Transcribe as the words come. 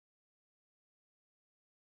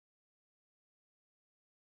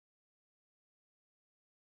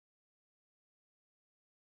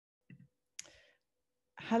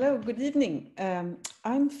Hello, good evening.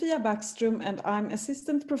 I'm Fia Backstrom and I'm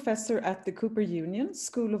assistant professor at the Cooper Union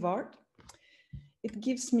School of Art. It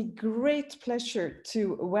gives me great pleasure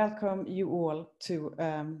to welcome you all to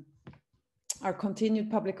our continued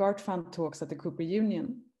Public Art Fund talks at the Cooper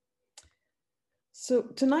Union. So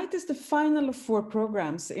tonight is the final of 4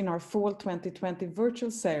 programs in our Fall 2020 virtual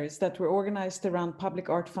series that were organized around Public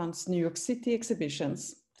Art Fund's New York City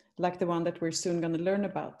exhibitions, like the one that we're soon going to learn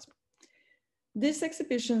about. These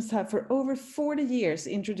exhibitions have for over 40 years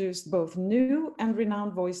introduced both new and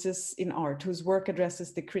renowned voices in art whose work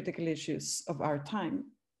addresses the critical issues of our time.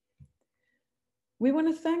 We want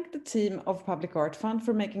to thank the team of Public Art Fund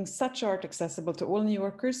for making such art accessible to all New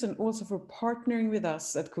Yorkers and also for partnering with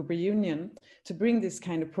us at Cooper Union to bring this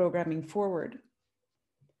kind of programming forward.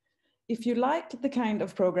 If you like the kind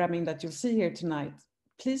of programming that you'll see here tonight,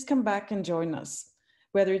 please come back and join us,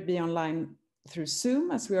 whether it be online through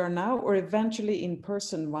Zoom as we are now, or eventually in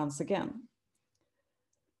person once again.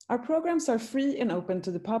 Our programs are free and open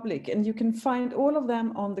to the public, and you can find all of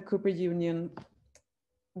them on the Cooper Union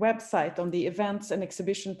website on the events and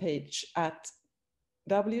exhibition page at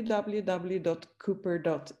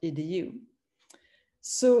www.cooper.edu.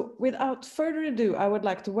 So without further ado, I would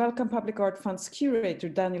like to welcome Public Art Fund's curator,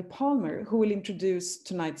 Daniel Palmer, who will introduce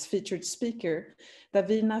tonight's featured speaker,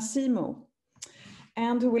 Davina Semo,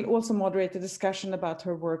 and who will also moderate a discussion about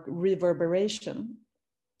her work, Reverberation.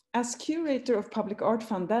 As curator of Public Art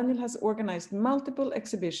Fund, Daniel has organized multiple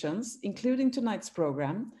exhibitions, including tonight's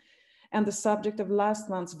program, and the subject of last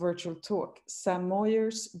month's virtual talk, Sam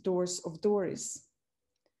Moyer's Doors of Doris.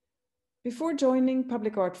 Before joining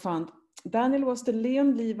Public Art Fund, Daniel was the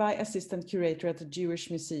Leon Levi Assistant Curator at the Jewish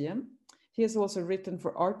Museum. He has also written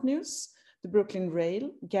for Art News, the Brooklyn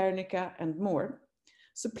Rail, Guernica, and more.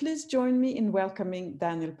 So please join me in welcoming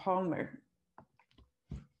Daniel Palmer.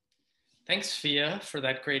 Thanks, Fia, for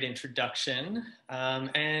that great introduction.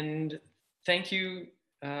 And thank you,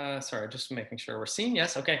 sorry, just making sure we're seen.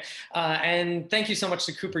 Yes, okay. And thank you so much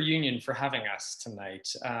to Cooper Union for having us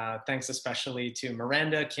tonight. Thanks especially to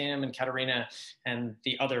Miranda, Kim, and Katerina, and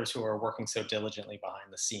the others who are working so diligently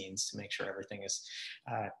behind the scenes to make sure everything is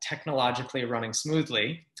technologically running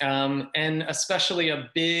smoothly. And especially a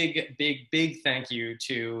big thank you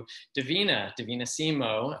to Davina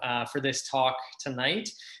Semo for this talk tonight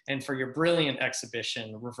and for your brilliant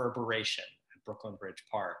exhibition, Reverberation at Brooklyn Bridge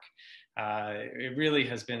Park. It really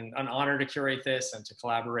has been an honor to curate this and to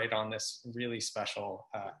collaborate on this really special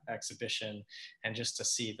exhibition, and just to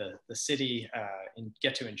see the city and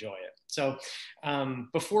get to enjoy it. So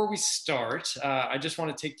before we start, I just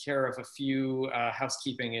want to take care of a few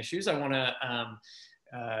housekeeping issues. I want to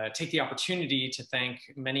take the opportunity to thank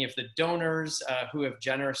many of the donors who have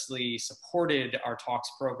generously supported our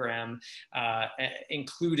talks program,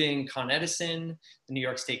 including Con Edison, the New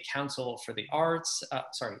York State Council for the Arts,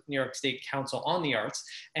 New York State Council on the Arts,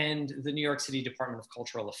 and the New York City Department of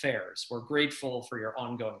Cultural Affairs. We're grateful for your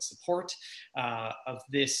ongoing support of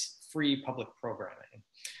this free public programming.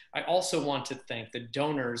 I also want to thank the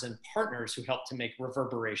donors and partners who helped to make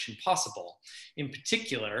Reverberation possible. In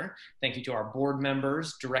particular, thank you to our board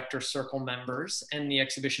members, director circle members, and the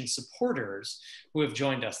exhibition supporters who have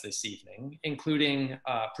joined us this evening, including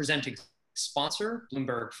presenting sponsor,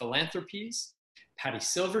 Bloomberg Philanthropies, Patty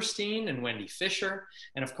Silverstein and Wendy Fisher,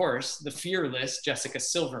 and of course, the fearless Jessica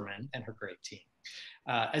Silverman and her great team.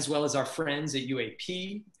 As well as our friends at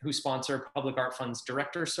UAP who sponsor Public Art Fund's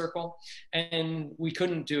Director Circle. And we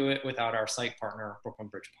couldn't do it without our site partner, Brooklyn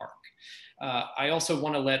Bridge Park. I also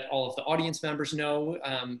want to let all of the audience members know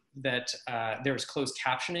that there's closed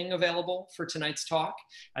captioning available for tonight's talk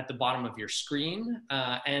at the bottom of your screen.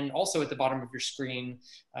 And also at the bottom of your screen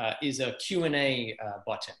is a Q&A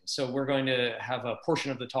button. So we're going to have a portion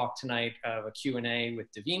of the talk tonight of a Q&A with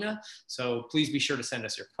Davina. So please be sure to send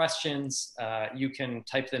us your questions. You can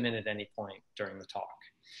type them in at any point during the talk.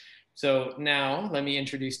 So now let me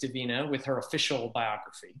introduce Davina with her official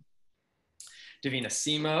biography. Davina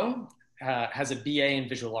Semo has a BA in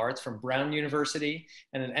Visual Arts from Brown University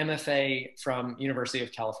and an MFA from University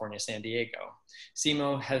of California, San Diego.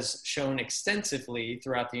 Semo has shown extensively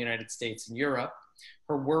throughout the United States and Europe.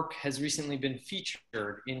 Her work has recently been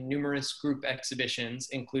featured in numerous group exhibitions,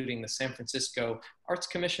 including the San Francisco Arts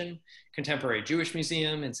Commission, Contemporary Jewish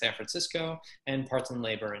Museum in San Francisco, and Parts and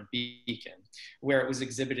Labor in Beacon, where it was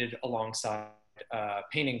exhibited alongside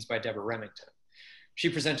paintings by Deborah Remington. She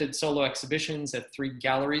presented solo exhibitions at 3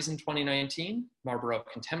 galleries in 2019, Marlborough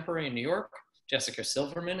Contemporary in New York, Jessica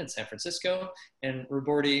Silverman in San Francisco, and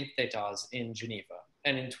Rebordi Thetas in Geneva.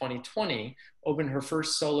 And in 2020, opened her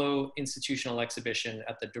first solo institutional exhibition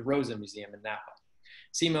at the De Rosa Museum in Napa.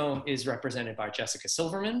 Semo is represented by Jessica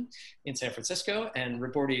Silverman in San Francisco and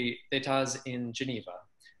Roberti Detaz in Geneva.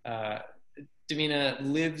 Davina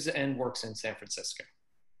lives and works in San Francisco.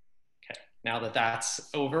 Okay, now that that's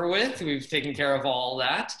over with, we've taken care of all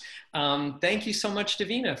that. Thank you so much,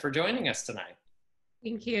 Davina, for joining us tonight.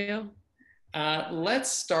 Thank you.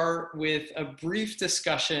 Let's start with a brief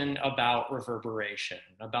discussion about reverberation,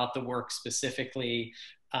 about the work specifically.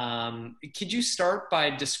 Could you start by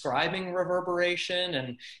describing reverberation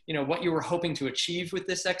and what you were hoping to achieve with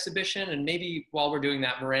this exhibition? And maybe while we're doing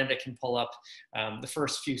that, Miranda can pull up the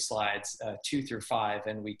first few slides, 2 through 5,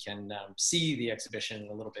 and we can see the exhibition in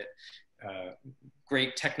a little bit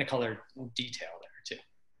great Technicolor detail there too.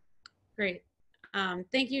 Great.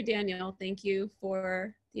 Thank you, Daniel. Thank you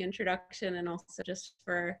for the introduction and also just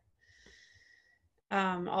for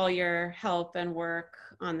all your help and work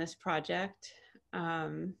on this project.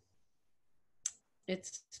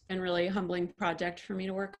 It's been really a humbling project for me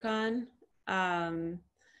to work on.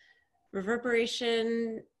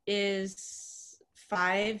 Reverberation is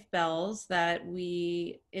 5 bells that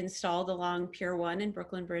we installed along Pier 1 in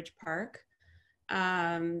Brooklyn Bridge Park.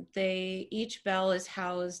 Each bell is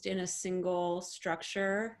housed in a single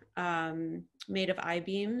structure made of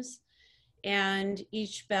I-beams, and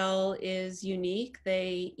each bell is unique.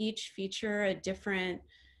 They each feature a different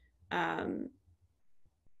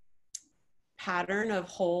pattern of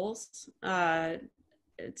holes.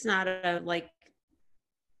 It's not a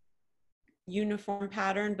uniform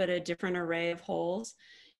pattern, but a different array of holes.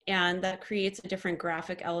 And that creates a different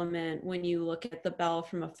graphic element when you look at the bell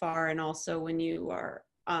from afar and also when you are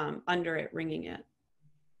under it ringing it.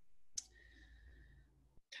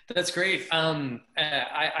 That's great.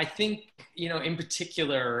 I think, in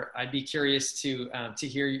particular, I'd be curious to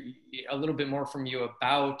hear a little bit more from you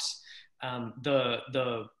about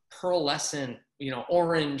the pearlescent,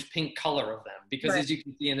 orange, pink color of them, because as you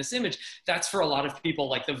can see in this image, that's for a lot of people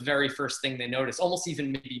like the very first thing they notice, almost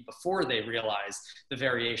even maybe before they realize the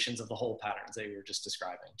variations of the hole patterns that you were just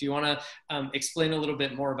describing. Do you want to explain a little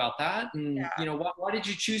bit more about that? And why did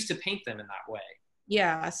you choose to paint them in that way?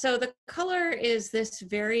 Yeah, so the color is this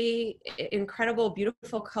very incredible,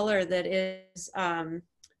 beautiful color that is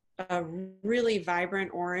a really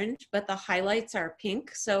vibrant orange, but the highlights are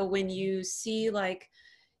pink. So when you see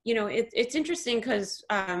it's interesting because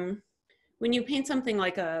when you paint something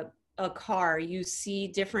like a car, you see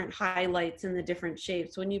different highlights in the different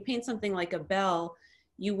shapes. When you paint something like a bell,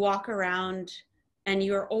 you walk around and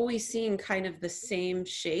you're always seeing kind of the same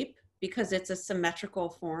shape because it's a symmetrical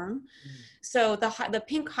form. So the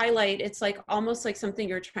pink highlight, it's almost like something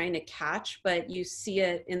you're trying to catch, but you see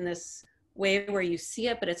it in this way where you see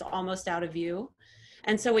it, but it's almost out of view.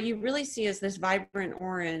 And so what you really see is this vibrant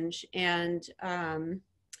orange. And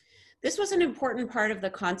this was an important part of the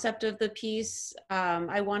concept of the piece.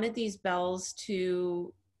 I wanted these bells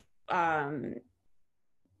to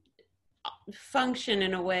function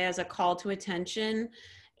in a way as a call to attention.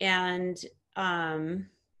 And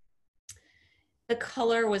the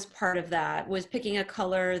color was part of that, was picking a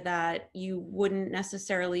color that you wouldn't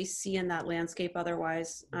necessarily see in that landscape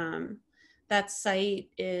otherwise. That site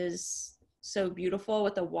is so beautiful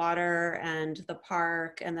with the water and the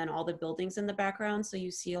park and then all the buildings in the background. So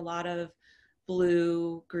you see a lot of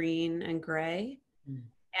blue, green, and gray.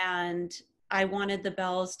 And I wanted the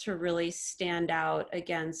bells to really stand out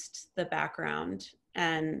against the background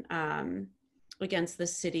and against the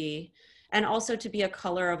city, and also to be a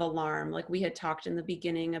color of alarm. Like we had talked in the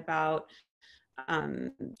beginning about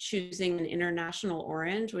choosing an international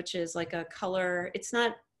orange, which is like a color, it's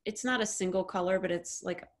not a single color, but it's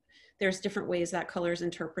like there's different ways that color is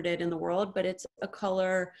interpreted in the world, but it's a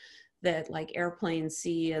color that like airplanes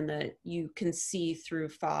see and that you can see through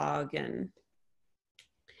fog, and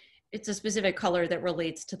it's a specific color that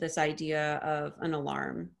relates to this idea of an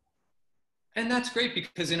alarm. And that's great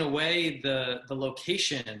because in a way, the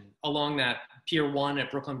location along that Pier 1 at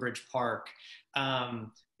Brooklyn Bridge Park,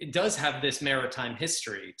 it does have this maritime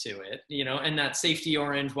history to it, and that safety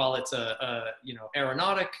orange, while it's a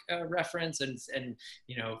aeronautic reference and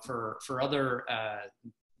for other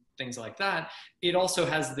things like that, it also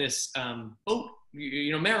has this boat,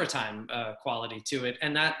 maritime quality to it,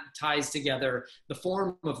 and that ties together the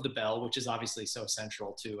form of the bell, which is obviously so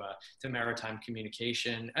central to maritime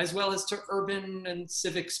communication, as well as to urban and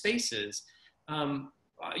civic spaces.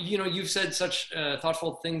 You've said such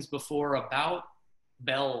thoughtful things before about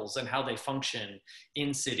bells and how they function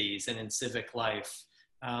in cities and in civic life.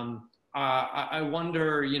 I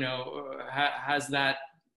wonder, has that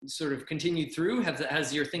sort of continued through?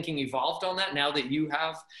 Has your thinking evolved on that now that you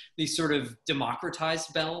have these sort of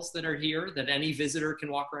democratized bells that are here that any visitor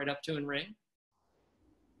can walk right up to and ring?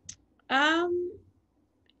 Um,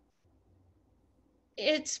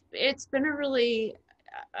 it's been a really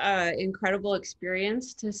incredible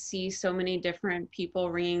experience to see so many different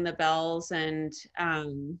people ringing the bells, and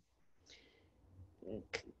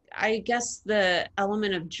I guess the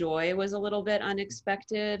element of joy was a little bit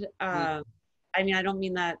unexpected. I mean, I don't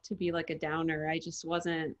mean that to be like a downer. I just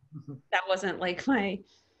wasn't, that wasn't like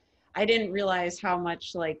I didn't realize how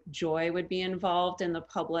much like joy would be involved in the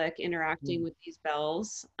public interacting with these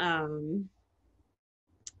bells.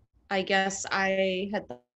 I guess I had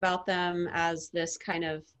thought about them as this kind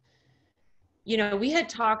of, we had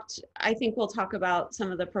talked, I think we'll talk about some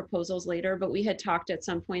of the proposals later, but we had talked at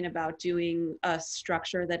some point about doing a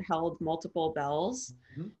structure that held multiple bells.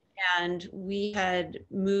 And we had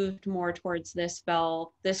moved more towards this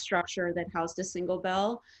structure that housed a single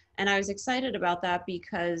bell. And I was excited about that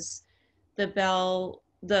because the bell,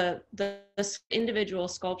 the individual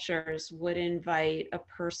sculptures would invite a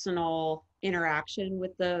personal interaction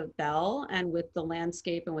with the bell and with the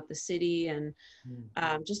landscape and with the city, and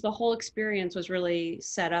just the whole experience was really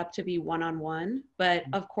set up to be one-on-one, but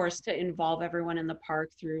of course to involve everyone in the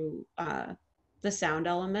park through the sound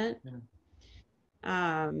element.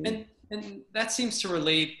 And that seems to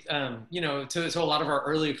relate, to a lot of our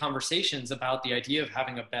earlier conversations about the idea of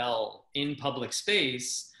having a bell in public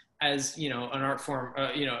space as, an art form,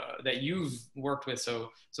 that you've worked with so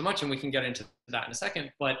much, and we can get into that in a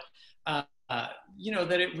second. But,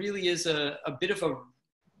 that it really is a bit of a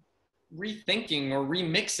rethinking or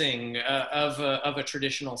remixing of a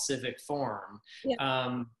traditional civic form.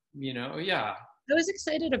 Yeah. Yeah. I was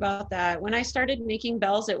excited about that. When I started making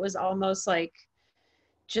bells, it was almost like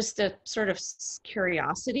just a sort of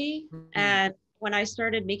curiosity. And when I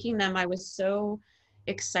started making them, I was so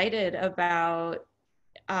excited about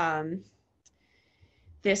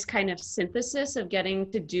this kind of synthesis of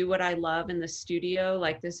getting to do what I love in the studio,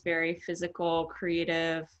 like this very physical,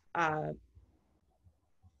 creative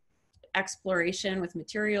exploration with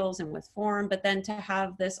materials and with form, but then to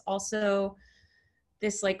have this also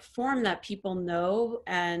this like form that people know,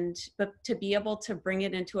 but to be able to bring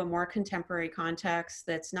it into a more contemporary context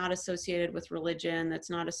that's not associated with religion,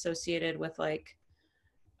 that's not associated with like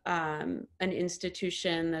an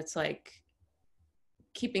institution that's like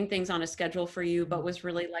keeping things on a schedule for you, but was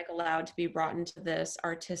really like allowed to be brought into this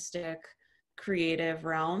artistic, creative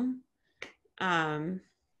realm.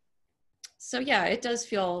 So yeah, it does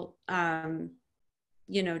feel,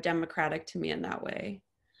 democratic to me in that way.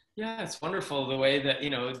 Yeah, it's wonderful the way that,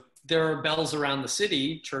 there are bells around the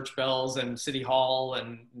city, church bells and city hall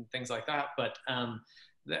and things like that. But,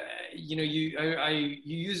 you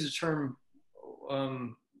used a term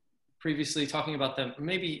previously talking about them,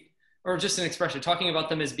 maybe, or just an expression, talking about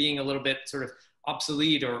them as being a little bit sort of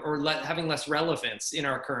obsolete or having less relevance in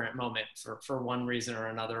our current moment for one reason or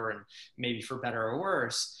another, and maybe for better or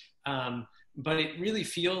worse. But it really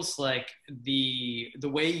feels like the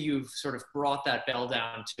way you've sort of brought that bell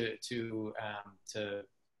down to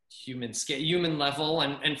human scale, human level,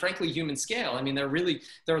 and frankly human scale. I mean,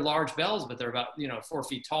 they're large bells, but they're about 4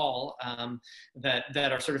 feet tall,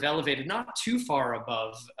 that are sort of elevated not too far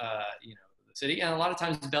above the city, and a lot of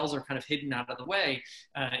times bells are kind of hidden out of the way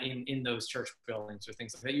in those church buildings or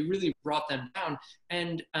things like that. You really brought them down.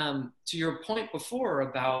 And to your point before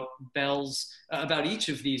about bells, about each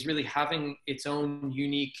of these really having its own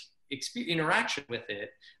unique interaction with it,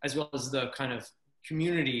 as well as the kind of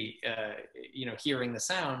community, hearing the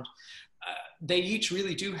sound, they each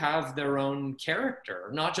really do have their own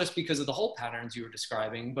character, not just because of the hole patterns you were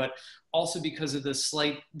describing, but also because of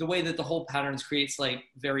the way that the hole patterns create slight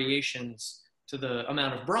variations to the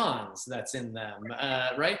amount of bronze that's in them,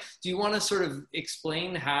 right? Do you want to sort of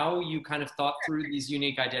explain how you kind of thought through these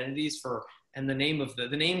unique identities and the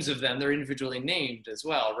names of them, they're individually named as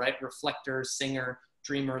well, right? Reflector, singer,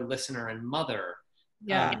 dreamer, listener, and mother.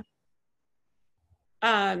 Yeah.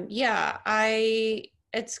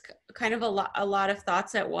 It's kind of a lot of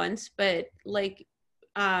thoughts at once, but like,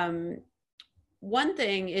 one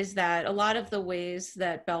thing is that a lot of the ways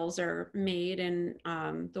that bells are made in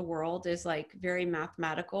the world is like very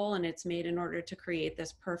mathematical, and it's made in order to create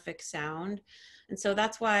this perfect sound. And so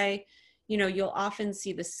that's why, you'll often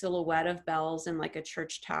see the silhouette of bells in like a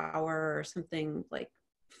church tower or something like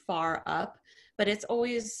far up, but it's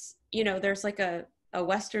always, there's like a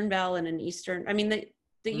Western bell and an Eastern. I mean, the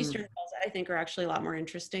Eastern bells I think are actually a lot more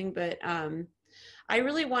interesting, but I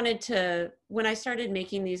really wanted to, when I started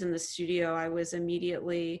making these in the studio, I was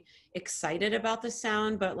immediately excited about the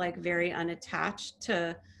sound, but like very unattached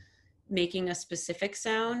to making a specific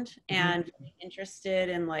sound, and really interested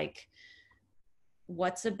in like,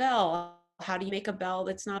 what's a bell? How do you make a bell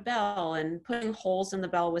that's not a bell? And putting holes in the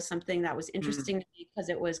bell was something that was interesting to me because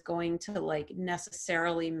it was going to like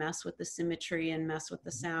necessarily mess with the symmetry and mess with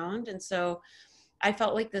the sound. And so I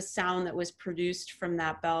felt like the sound that was produced from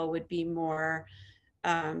that bell would be more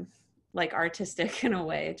like artistic in a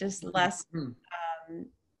way, just less,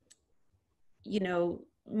 you know,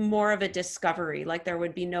 more of a discovery. Like there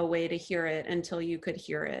would be no way to hear it until you could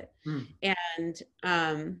hear it.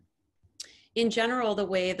 And in general, the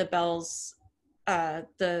way the bells,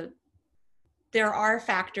 there are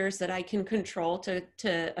factors that I can control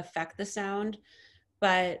to affect the sound,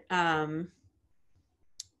 but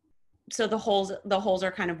so the holes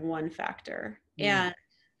are kind of one factor. And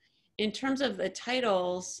in terms of the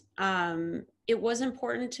titles, it was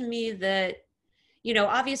important to me that, you know,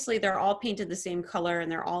 obviously they're all painted the same color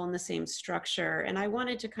and they're all in the same structure. And I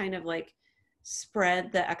wanted to kind of like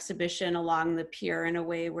spread the exhibition along the pier in a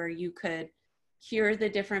way where you could hear the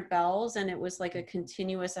different bells and it was like a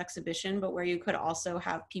continuous exhibition, but where you could also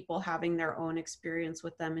have people having their own experience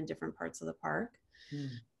with them in different parts of the park.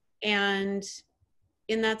 And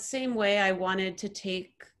in that same way, I wanted to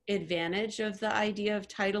take advantage of the idea of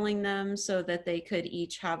titling them so that they could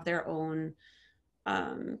each have their own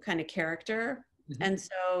kind of character. And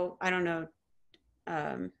so, I don't know,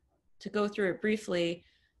 to go through it briefly,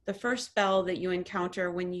 the first bell that you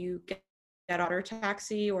encounter when you get auto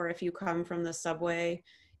taxi or if you come from the subway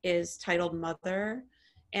is titled Mother.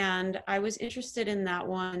 And I was interested in that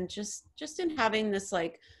one just in having this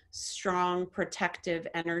like strong protective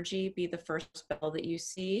energy be the first bell that you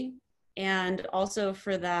see. And also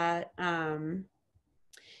for that,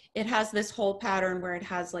 it has this whole pattern where it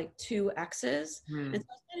has like two X's. And so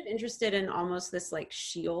I was kind of interested in almost this like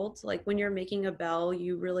shield. Like when you're making a bell,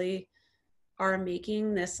 you really are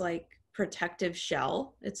making this like protective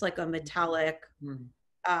shell. It's like a metallic,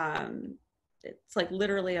 it's like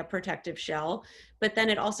literally a protective shell, but then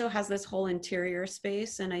it also has this whole interior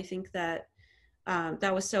space. And I think that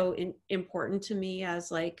that was so important to me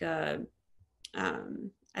as like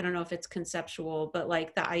I don't know if it's conceptual, but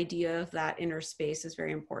like the idea of that inner space is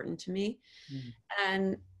very important to me.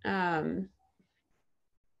 And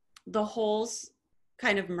the holes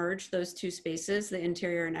kind of merge those two spaces, the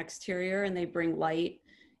interior and exterior, and they bring light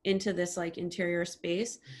into this like interior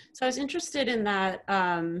space. So I was interested in that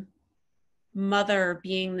Mother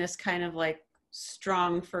being this kind of like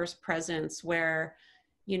strong first presence where,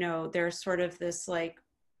 you know, there's sort of this like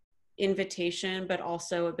invitation, but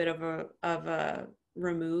also a bit of a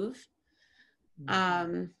remove.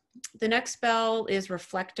 The next bell is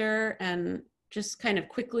Reflector, and just kind of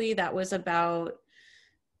quickly, that was about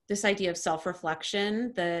this idea of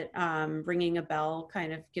self-reflection, that ringing a bell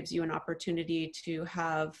kind of gives you an opportunity to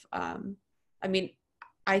have, I mean,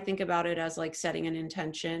 I think about it as like setting an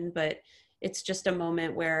intention, but it's just a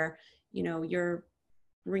moment where, you know, you're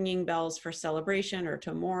ringing bells for celebration or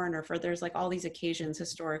to mourn or for, there's like all these occasions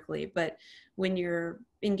historically, but when you're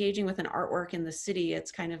engaging with an artwork in the city,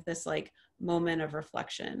 it's kind of this like moment of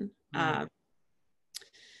reflection.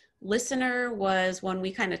 Listener was one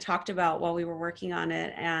we kind of talked about while we were working on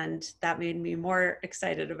it, and that made me more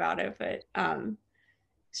excited about it. But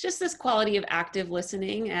it's just this quality of active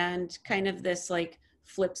listening and kind of this like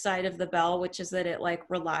flip side of the bell, which is that it like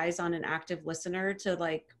relies on an active listener to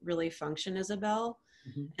like really function as a bell.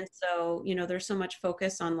 And so, you know, there's so much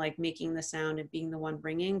focus on like making the sound and being the one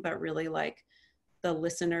ringing, but really like the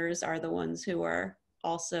listeners are the ones who are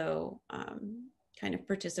also kind of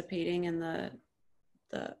participating in the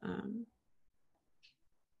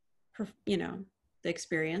you know, the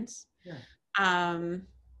experience.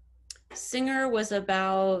 Singer was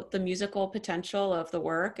about the musical potential of the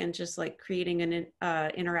work, and just like creating an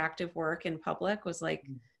interactive work in public was like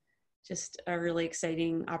just a really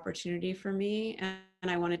exciting opportunity for me.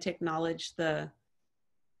 And I wanted to acknowledge the,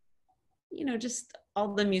 you know, just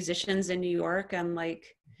all the musicians in New York. And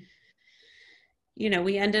like, you know,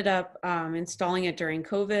 we ended up installing it during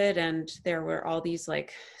COVID, and there were all these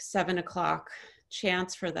like 7 o'clock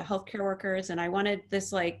chants for the healthcare workers. And I wanted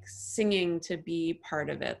this like singing to be part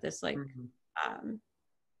of it, this like,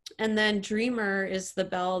 and then Dreamer is the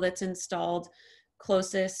bell that's installed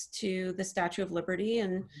closest to the Statue of Liberty.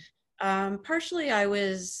 And partially I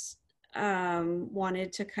was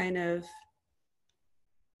wanted to kind of,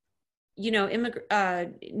 you know,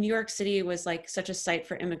 New York City was like such a site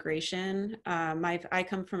for immigration. I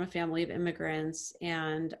come from a family of immigrants,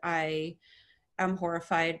 and I am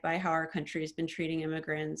horrified by how our country has been treating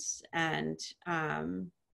immigrants. And,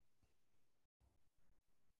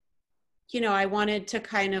 you know, I wanted to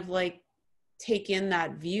kind of like take in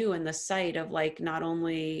that view and the site of like, not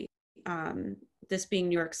only this being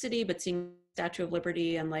New York City, but seeing Statue of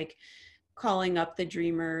Liberty and like calling up the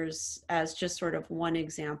dreamers as just sort of one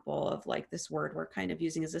example of like this word we're kind of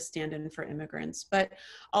using as a stand-in for immigrants, but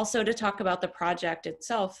also to talk about the project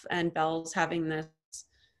itself and bells having this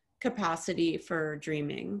capacity for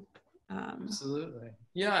dreaming. Absolutely.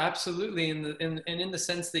 Yeah, absolutely. And in the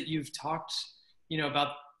sense that you've talked, you know,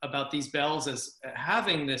 about these bells as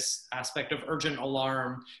having this aspect of urgent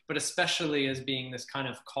alarm, but especially as being this kind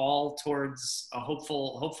of call towards a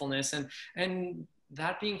hopefulness, and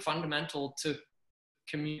that being fundamental to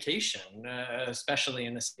communication, especially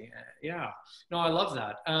in this. Yeah, no, I love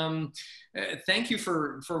that. Thank you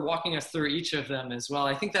for walking us through each of them as well.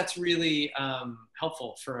 I think that's really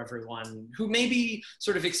helpful for everyone who maybe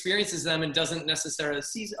sort of experiences them and doesn't necessarily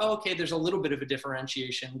see, oh, okay, there's a little bit of a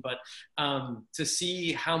differentiation, but to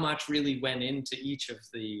see how much really went into each of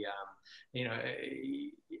the you know,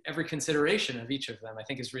 every consideration of each of them, I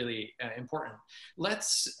think is really important.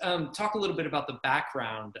 Let's talk a little bit about the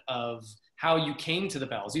background of how you came to the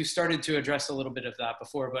bells. You started to address a little bit of that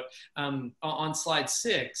before, but on slide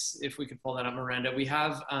 6, if we could pull that up, Miranda, we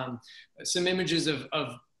have some images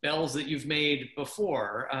of bells that you've made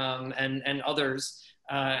before and others.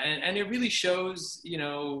 And it really shows, you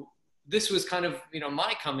know, this was kind of, you know,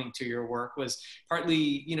 my coming to your work was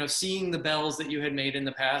partly, you know, seeing the bells that you had made in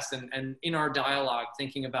the past and in our dialogue,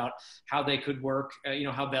 thinking about how they could work, you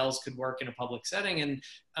know, how bells could work in a public setting. And,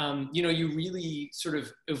 you know, you really sort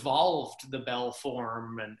of evolved the bell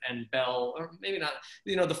form and bell, or maybe not,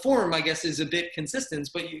 you know, the form, I guess, is a bit consistent,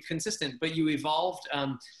 but you evolved,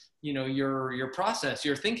 you know, your process,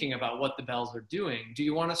 your thinking about what the bells are doing. Do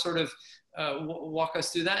you want to sort of walk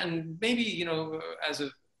us through that? And maybe, you know,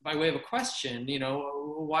 by way of a question, you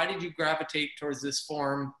know, why did you gravitate towards this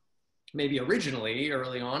form maybe originally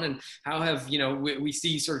early on, and how have, you know, we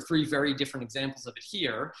see sort of 3 very different examples of it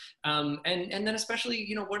here. And then especially,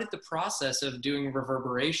 you know, what did the process of doing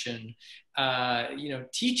reverberation, you know,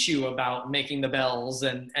 teach you about making the bells,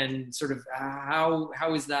 and sort of how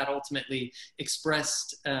is that ultimately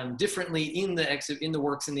expressed differently in the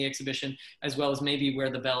works in the exhibition, as well as maybe where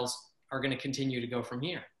the bells are going to continue to go from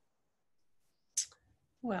here?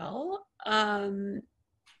 Well,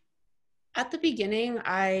 at the beginning,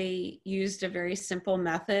 I used a very simple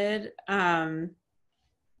method,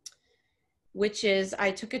 which is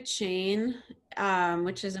I took a chain,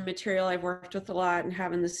 which is a material I've worked with a lot and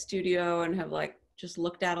have in the studio and have like just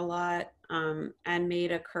looked at a lot, and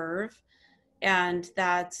made a curve. And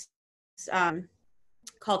that's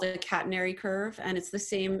called a catenary curve. And it's the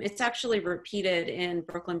same, it's actually repeated in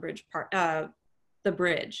Brooklyn Bridge Park, the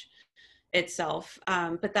bridge itself.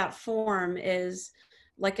 But that form is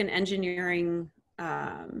like an engineering,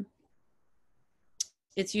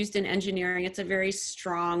 it's used in engineering. It's a very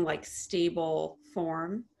strong, like stable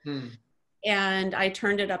form. And I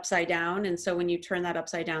turned it upside down. And so when you turn that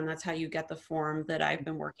upside down, that's how you get the form that I've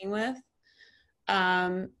been working with.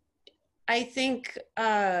 I think,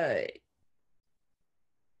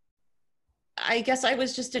 I guess I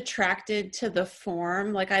was just attracted to the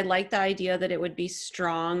form. Like I liked the idea that it would be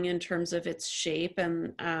strong in terms of its shape.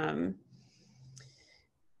 And,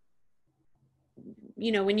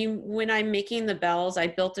 you know, when I'm making the bells, I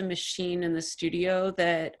built a machine in the studio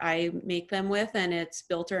that I make them with, and it's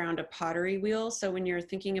built around a pottery wheel. So when you're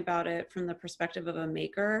thinking about it from the perspective of a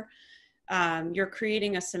maker, you're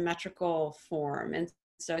creating a symmetrical form. And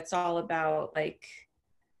so it's all about like,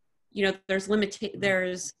 you know, there's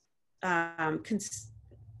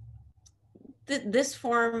this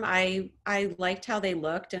form, I liked how they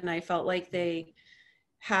looked, and I felt like they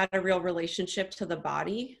had a real relationship to the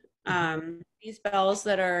body. These bells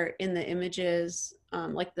that are in the images,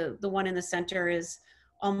 like the one in the center is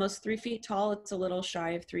almost 3 feet tall. It's a little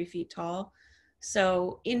shy of 3 feet tall.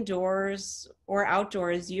 So indoors or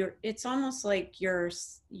outdoors, it's almost like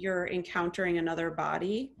you're encountering another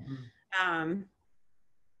body,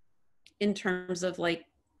 in terms of like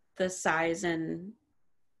the size and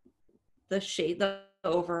the shape, the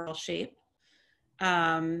overall shape.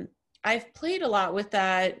 I've played a lot with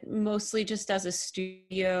that, mostly just as a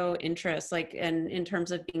studio interest, like, and in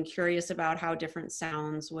terms of being curious about how different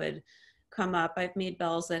sounds would come up. I've made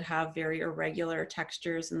bells that have very irregular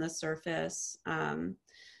textures in the surface.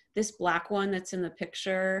 This black one that's in the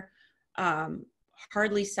picture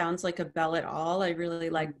hardly sounds like a bell at all. I really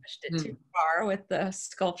like pushed it too far with the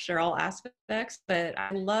sculptural aspects, but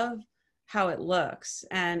I love how it looks.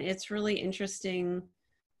 And it's really interesting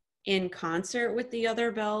in concert with the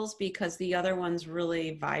other bells, because the other ones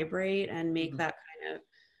really vibrate and make that kind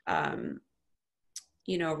of,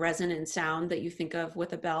 you know, resonant sound that you think of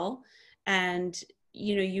with a bell. And,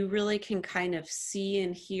 you know, you really can kind of see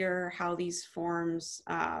and hear how these forms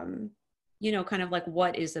you know, kind of like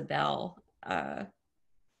what is a bell?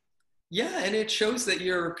 Yeah, and it shows that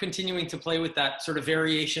you're continuing to play with that sort of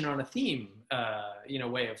variation on a theme, you know,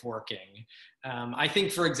 way of working. I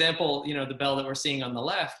think, for example, you know, the bell that we're seeing on the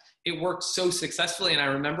left, it worked so successfully. And I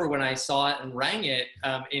remember when I saw it and rang it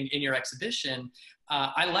in your exhibition,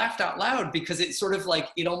 I laughed out loud because it's sort of like,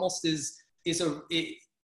 it almost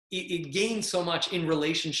it gained so much in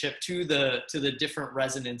relationship to the different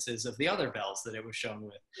resonances of the other bells that it was shown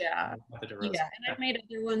with. Yeah. With Yeah. And I've made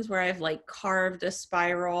other ones where I've like carved a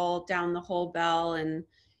spiral down the whole bell. And,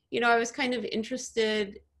 you know, I was kind of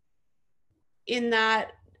interested in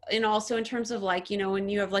that. And also in terms of like, you know, when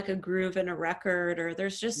you have like a groove in a record, or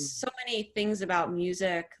there's just so many things about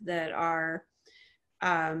music that are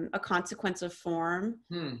a consequence of form.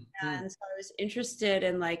 And so I was interested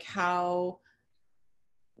in like how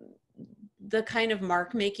the kind of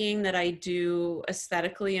mark making that I do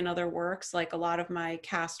aesthetically in other works, like a lot of my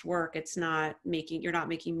cast work, it's not making, you're not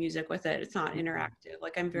making music with it. It's not interactive.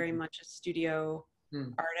 Like I'm very much a studio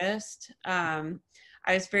artist.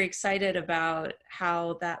 I was very excited about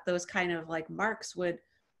how those kind of like marks would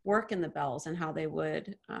work in the bells and how they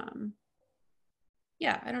would,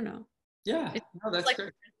 yeah, I don't know. Yeah, no, that's like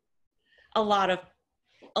great. A lot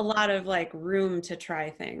of like room to try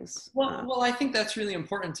things. Well, I think that's really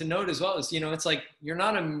important to note as well. Is, you know, it's like you're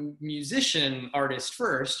not a musician artist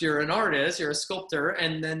first. You're an artist. You're a sculptor,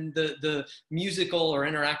 and then the musical or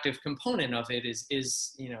interactive component of it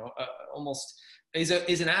is you know, almost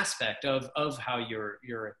is an aspect of how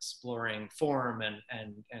you're exploring form and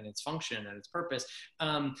its function and its purpose.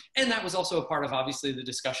 And that was also a part of obviously the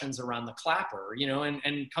discussions around the clapper, you know,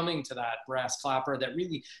 and coming to that brass clapper that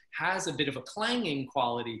really has a bit of a clanging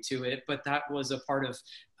quality to it, but that was a part of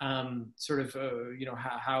sort of you know,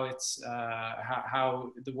 how it's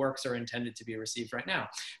how the works are intended to be received right now.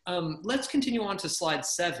 Let's continue on to slide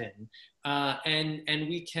 7. And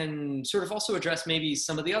we can sort of also address maybe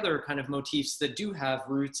some of the other kind of motifs that do have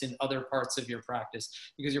roots in other parts of your practice,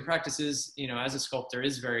 because your practice is, you know, as a sculptor,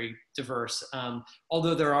 is very diverse.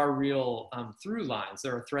 Although there are real through lines,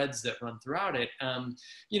 there are threads that run throughout it.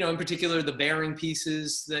 You know, in particular, the bearing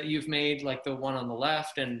pieces that you've made, like the one on the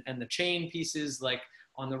left, and the chain pieces, like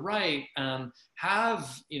on the right,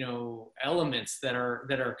 have, you know, elements that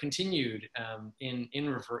are continued in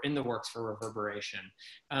the works for Reverberation.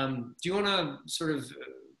 Do you want to sort of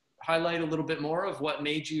highlight a little bit more of what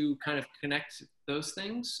made you kind of connect those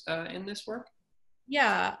things in this work?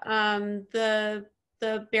 Yeah, the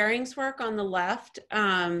bearings work on the left,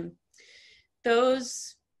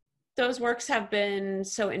 those works have been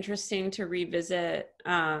so interesting to revisit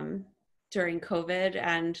during COVID,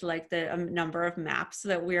 and like the number of maps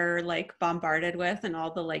that we're like bombarded with, and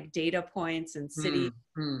all the like data points and cities.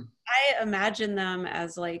 I imagine them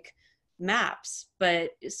as like maps,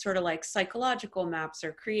 but sort of like psychological maps,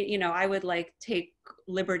 or create, you know, I would like take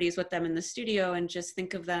liberties with them in the studio and just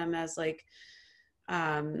think of them as like,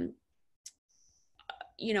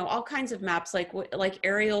 you know, all kinds of maps, like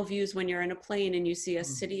aerial views when you're in a plane and you see a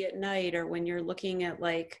city at night, or when you're looking at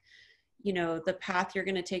like, you know, the path you're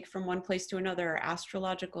going to take from one place to another, or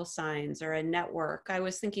astrological signs, or a network. I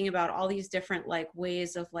was thinking about all these different like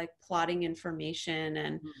ways of like plotting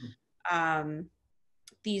information, and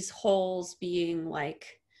these holes being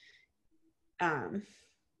like, I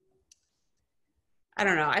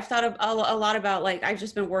don't know. I've thought a lot about like, I've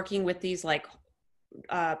just been working with these like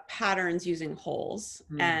patterns using holes,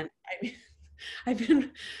 and I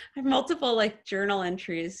have multiple like journal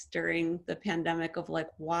entries during the pandemic of like,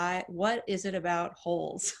 what is it about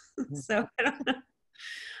holes? So I don't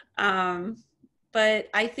know. But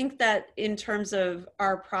I think that in terms of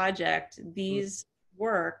our project, these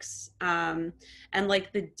works, and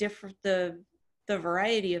like the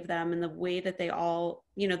variety of them, and the way that they all,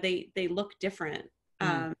 you know, they look different,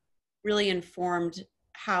 really informed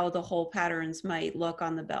how the whole patterns might look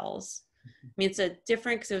on the bells. I mean, it's a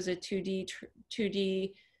different, because it was a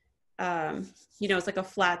 2D, you know, it's like a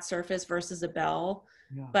flat surface versus a bell.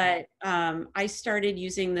 Yeah. But I started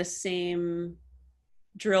using the same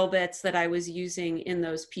drill bits that I was using in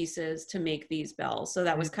those pieces to make these bells. So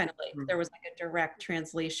that was kind of like, there was like a direct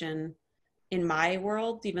translation in my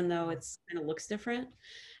world, even though it's kind of looks different.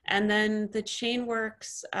 And then the chain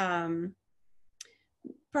works,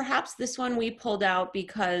 perhaps this one we pulled out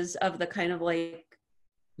because of the kind of like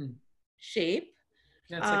shape.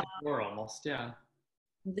 Yeah, it's like a door almost, yeah.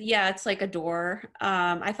 Yeah, it's like a door.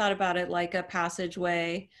 I thought about it like a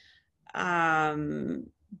passageway,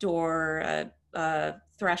 door, a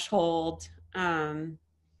threshold.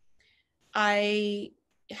 I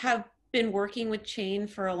have been working with chain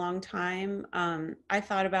for a long time. I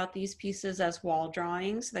thought about these pieces as wall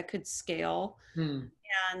drawings that could scale. Hmm.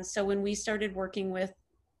 And so when we started working with,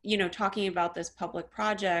 talking about this public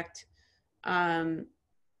project, I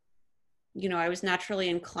was naturally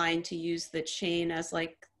inclined to use the chain as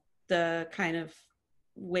like the kind of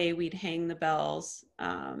way we'd hang the bells.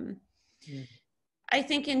 I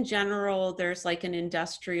think in general, there's like an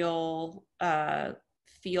industrial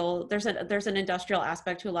feel. There's an industrial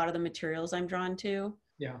aspect to a lot of the materials I'm drawn to.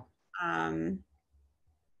 Yeah. I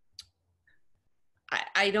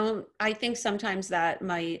think sometimes that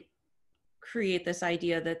might create this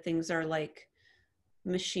idea that things are like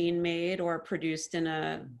machine made or produced in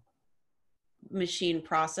a machine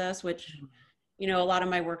process, which, a lot of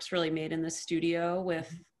my work's really made in the studio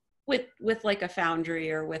with like a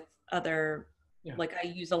foundry or with other, like I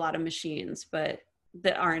use a lot of machines, but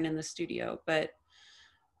that aren't in the studio. But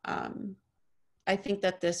I think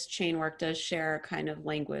that this chain work does share kind of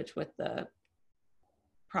language with the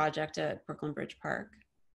project at Brooklyn Bridge Park.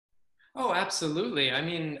 Oh, absolutely. I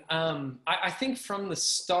mean, I think from the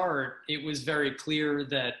start, it was very clear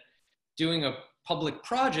that doing a public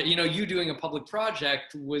project, you doing a public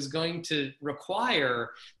project was going to require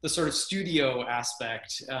the sort of studio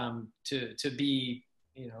aspect to be,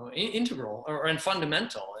 integral and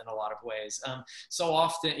fundamental in a lot of ways. So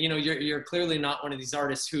often, you're clearly not one of these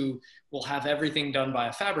artists who will have everything done by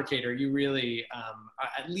a fabricator. You really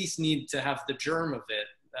at least need to have the germ of it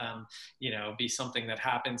be something that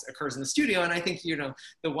occurs in the studio. And I think,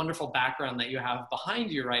 the wonderful background that you have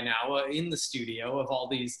behind you right now in the studio of all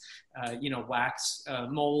these, wax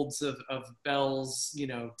molds of bells,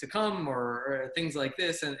 to come or things like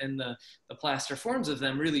this, and the plaster forms of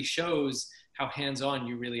them really shows how hands-on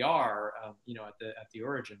you really are, at the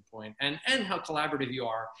origin point, and how collaborative you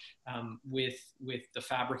are with the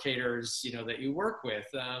fabricators, that you work with.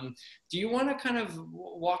 Do you want to kind of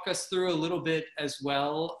walk us through a little bit as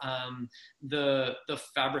well, the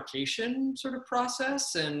fabrication sort of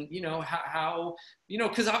process, and how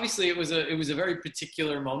because obviously it was a very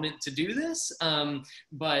particular moment to do this,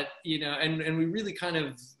 but and we really kind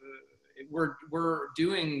of we're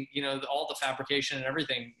doing all the fabrication and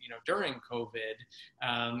everything during COVID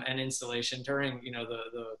and installation during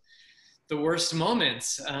the worst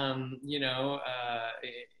moments,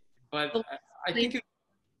 but I think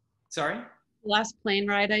sorry. Last plane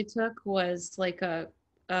ride I took was like a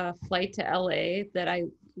flight to LA that I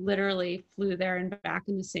literally flew there and back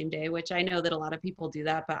in the same day, which I know that a lot of people do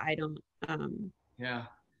that, but I don't. I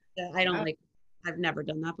don't like. I've never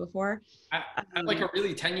done that before. I like a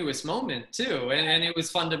really tenuous moment too, and it was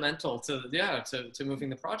fundamental to moving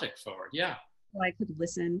the project forward. Yeah. Well, I could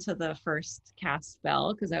listen to the first cast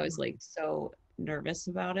bell because I was like so nervous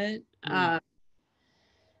about it.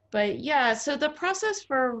 But yeah, so the process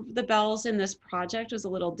for the bells in this project was a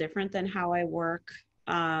little different than how I work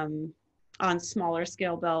on smaller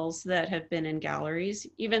scale bells that have been in galleries,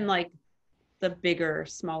 even like the bigger,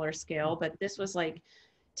 smaller scale. But this was like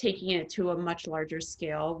taking it to a much larger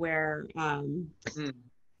scale where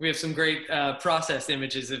we have some great process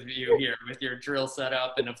images of you here with your drill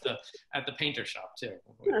setup and at the painter shop too.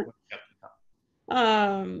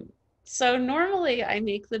 So normally I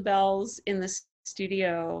make the bells in the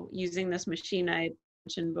studio using this machine I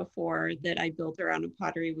mentioned before that I built around a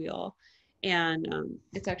pottery wheel, and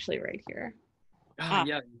it's actually right here. Yeah,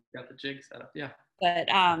 you got the jig set up. Yeah. But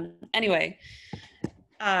anyway,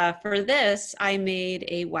 for this, I made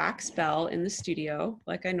a wax bell in the studio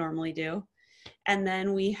like I normally do. And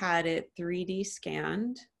then we had it 3D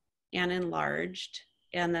scanned and enlarged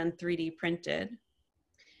and then 3D printed.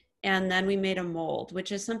 And then we made a mold,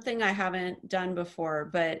 which is something I haven't done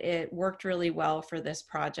before, but it worked really well for this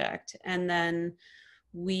project. And then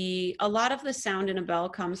a lot of the sound in a bell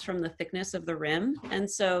comes from the thickness of the rim. And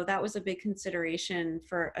so that was a big consideration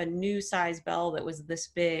for a new size bell that was this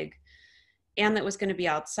big and that was going to be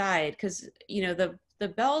outside, because the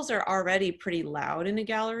bells are already pretty loud in a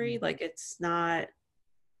gallery. Like it's not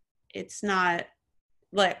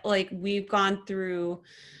like we've gone through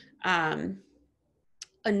a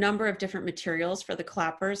number of different materials for the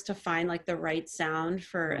clappers to find like the right sound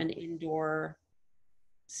for an indoor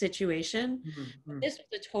situation. This was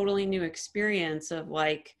a totally new experience of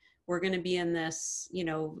like, we're going to be in this,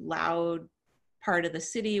 loud part of the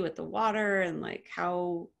city with the water and like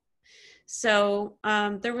how. So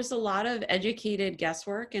there was a lot of educated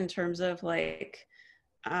guesswork in terms of like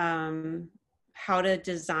how to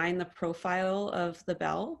design the profile of the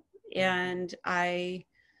bell. And I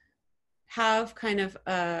have kind of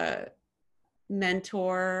a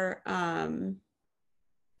mentor,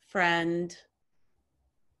 friend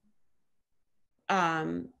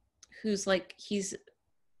who's like,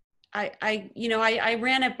 I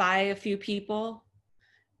ran it by a few people,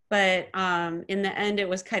 but in the end it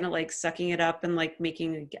was kind of like sucking it up and like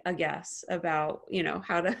making a guess about, you know,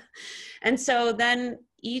 how to, and so then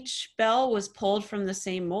each bell was pulled from the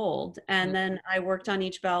same mold. And then I worked on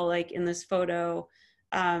each bell, like in this photo,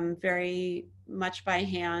 very much by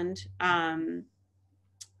hand,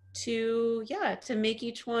 to make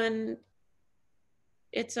each one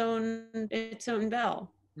its own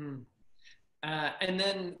bell. And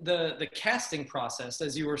then the casting process,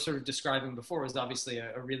 as you were sort of describing before, was obviously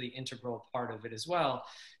a really integral part of it as well.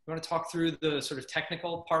 You want to talk through the sort of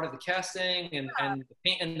technical part of the casting and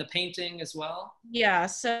the painting as well? Yeah,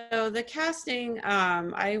 so the casting,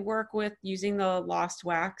 I work with using the lost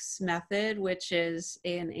wax method, which is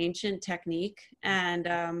an ancient technique.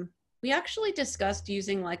 And we actually discussed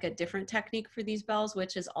using like a different technique for these bells,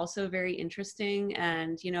 which is also very interesting.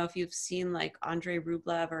 And, you know, if you've seen like Andrei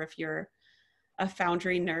Rublev, or if you're a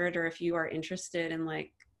foundry nerd, or if you are interested in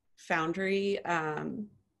like foundry,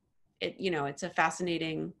 it's a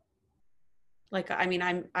fascinating, like, I mean,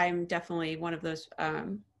 I'm definitely one of those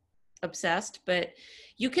obsessed, but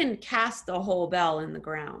you can cast the whole bell in the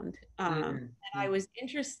ground. And I was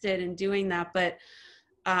interested in doing that, but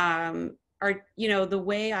the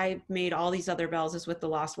way I made all these other bells is with the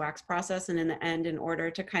lost wax process. And in the end, in order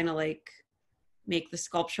to kind of like make the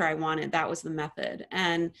sculpture I wanted, that was the method.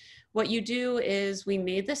 And what you do is we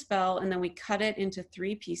made this bell and then we cut it into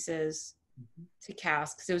 3 pieces to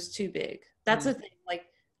cast because it was too big. That's the thing, like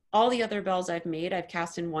all the other bells I've made, I've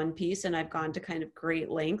cast in 1 piece, and I've gone to kind of great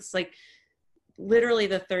lengths. Like literally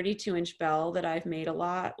the 32-inch bell that I've made a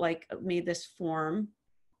lot, like made this form,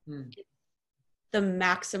 the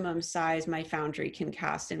maximum size my foundry can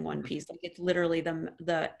cast in 1 piece. Like it's literally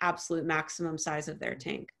the absolute maximum size of their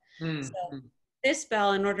tank. So this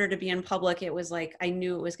bell, in order to be in public, it was like, I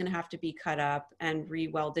knew it was going to have to be cut up and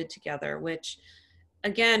re-welded together, which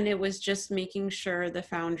again, it was just making sure the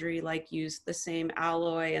foundry like used the same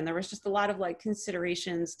alloy. And there was just a lot of like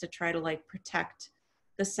considerations to try to like protect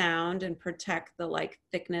the sound and protect the like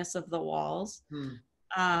thickness of the walls.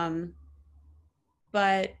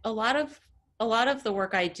 But a lot of the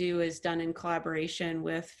work I do is done in collaboration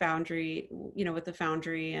with foundry, with the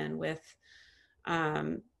foundry and with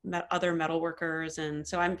other metal workers. And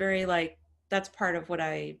so I'm very like, that's part of what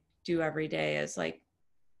I do every day, is like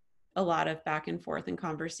a lot of back and forth and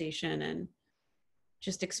conversation and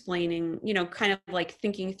just explaining, kind of like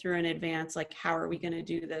thinking through in advance, like how are we going to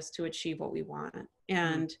do this to achieve what we want.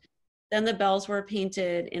 And then the bells were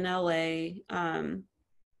painted in LA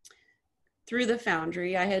through the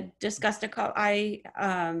foundry. I had discussed that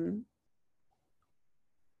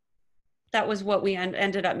was what we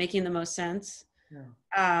ended up making the most sense.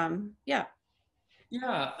 And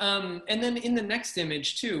then in the next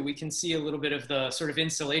image too, we can see a little bit of the sort of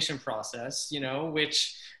installation process,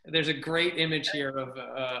 which there's a great image here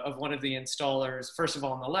of one of the installers. First of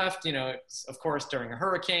all, on the left, it's of course during a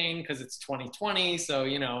hurricane because it's 2020. So,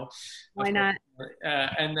 why not?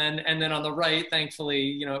 And then on the right,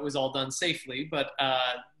 thankfully, it was all done safely, but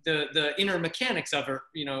the inner mechanics of it,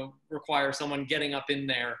 require someone getting up in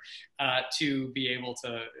there to be able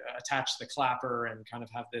to attach the clapper and kind of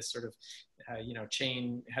have this sort of,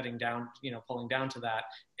 chain heading down, pulling down to that.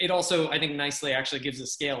 It also, I think, nicely actually gives a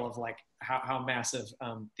scale of like how massive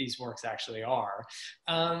these works actually are.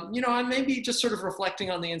 I'm maybe just sort of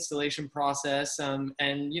reflecting on the installation process and,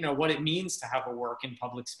 what it means to have a work in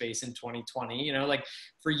public space in 2020, like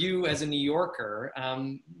for you as a New Yorker,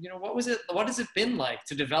 what has it been like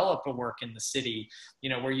to develop a work in the city,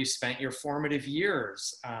 where you spent your formative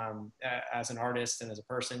years as an artist and as a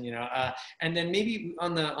person, and then maybe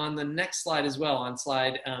on the next slide as well, on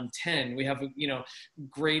slide 10, we have,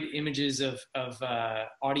 great images of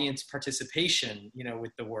audience participation,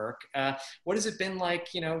 with the work. What has it been like,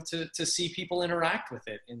 to see people interact with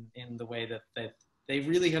it in the way that they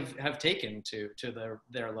really have taken to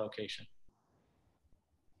their location?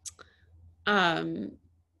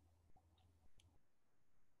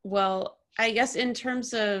 Well, I guess in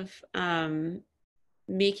terms of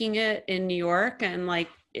making it in New York and like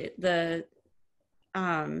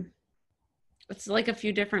it's like a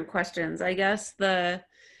few different questions. I guess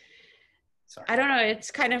I don't know,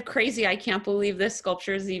 it's kind of crazy. I can't believe this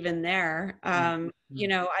sculpture is even there. I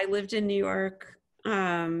lived in New York.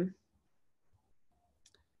 I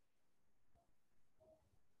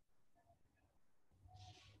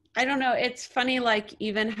don't know. It's funny, like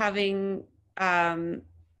even having, I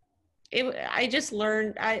just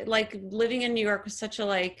learned, I like living in New York was such a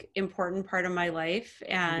like important part of my life,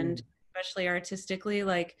 and especially artistically,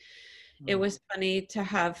 like it was funny to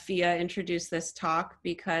have Fia introduce this talk,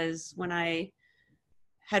 because when I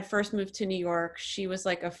had first moved to New York, she was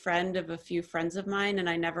like a friend of a few friends of mine, and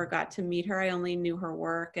I never got to meet her. I only knew her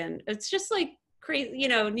work, and it's just like crazy, you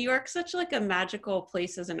know, New York's such like a magical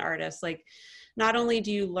place as an artist. Like, not only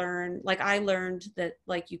do you learn, like I learned that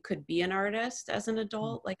like you could be an artist as an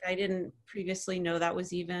adult. Like I didn't previously know that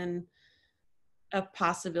was even a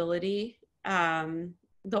possibility. The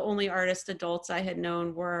only artist adults I had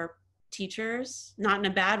known were teachers, not in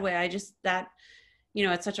a bad way. I just, that, you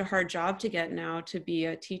know, it's such a hard job to get now, to be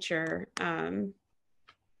a teacher.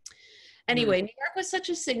 Anyway, New York was such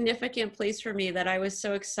a significant place for me that I was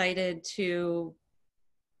so excited to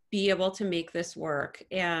be able to make this work.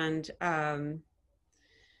 And,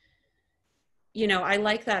 you know, I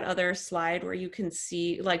like that other slide where you can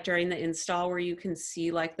see, like during the install, where you can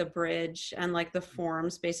see like the bridge and like the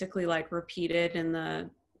forms basically like repeated in the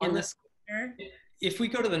sculpture. If we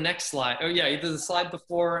go to the next slide, oh yeah, either the slide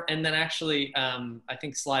before, and then actually, I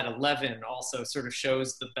think slide 11 also sort of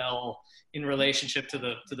shows the bell in relationship to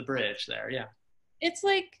the bridge there. Yeah. It's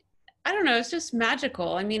like, I don't know, it's just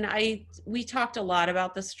magical. I mean, we talked a lot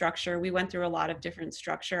about the structure. We went through a lot of different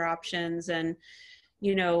structure options, and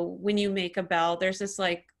you know, when you make a bell, there's this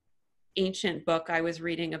like ancient book I was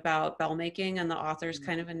reading about bell making, and the author's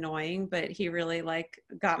kind of annoying, but he really like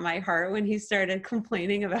got my heart when he started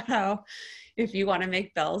complaining about how if you want to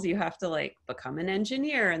make bells, you have to like become an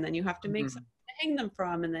engineer, and then you have to make something to hang them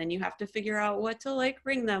from, and then you have to figure out what to like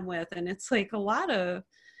ring them with. And it's like a lot of,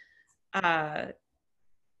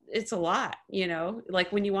 it's a lot, you know,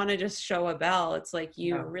 like when you want to just show a bell, it's like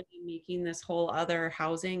you're really making this whole other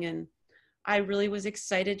housing. And I really was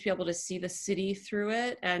excited to be able to see the city through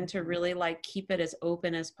it, and to really like keep it as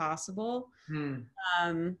open as possible, and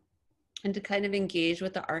to kind of engage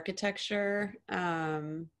with the architecture.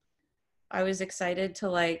 I was excited to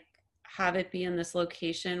like have it be in this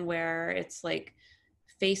location where it's like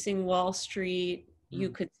facing Wall Street. You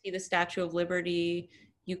could see the Statue of Liberty.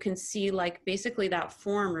 You can see like basically that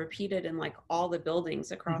form repeated in like all the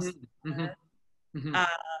buildings across the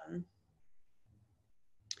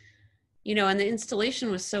you know, and the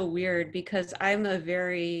installation was so weird because I'm a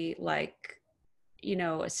very like, you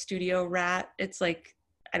know, a studio rat. It's like,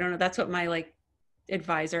 I don't know, that's what my like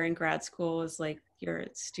advisor in grad school was like, you're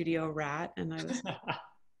a studio rat. And I was like,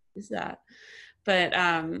 is that? But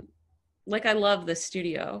like I love the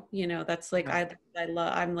studio, you know, that's like, I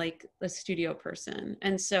love, I'm like a studio person.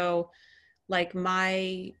 And so like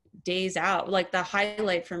my days out, like the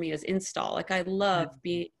highlight for me is install. Like I love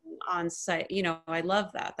being on site, you know, I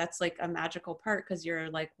love that. That's like a magical part, because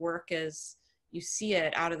your like work is, you see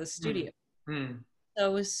it out of the studio. So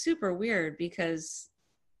it was super weird because,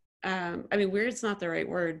 I mean, weird's not the right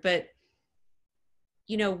word, but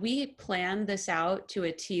you know, we planned this out to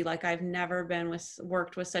a T. Like I've never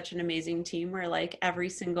worked with such an amazing team where like every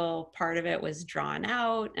single part of it was drawn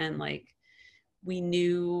out, and like we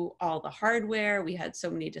knew all the hardware. We had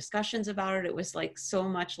so many discussions about it. It was like so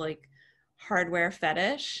much like hardware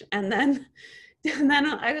fetish. And then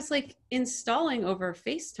I was like installing over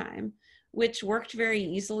FaceTime, which worked very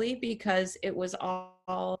easily because it was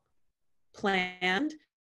all planned,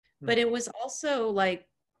 but it was also like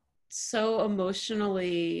so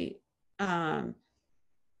emotionally, you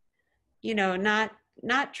know,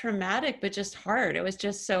 not traumatic, but just hard. It was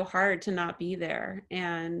just so hard to not be there.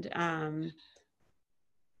 And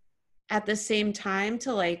at the same time,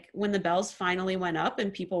 to like, when the bells finally went up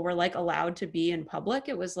and people were like allowed to be in public,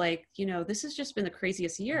 it was like, you know, this has just been the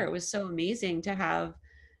craziest year. It was so amazing to have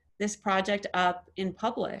this project up in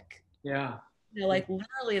public. Yeah. You know, like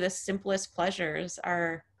literally the simplest pleasures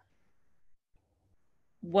are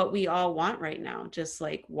what we all want right now. Just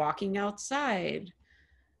like walking outside,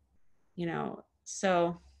 you know,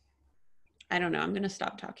 so I don't know. I'm going to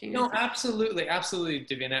stop talking. No, absolutely. Absolutely,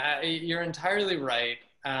 Davina. You're entirely right.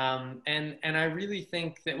 And I really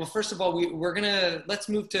think that, well, first of all, let's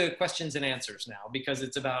move to questions and answers now, because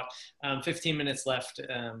it's about 15 minutes left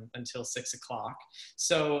until 6 o'clock.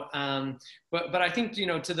 So, but I think, you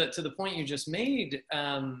know, to the point you just made,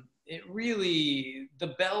 the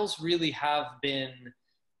bells really have been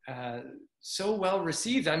so well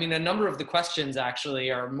received. I mean, a number of the questions actually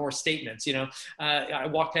are more statements, you know, I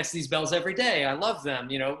walk past these bells every day. I love them,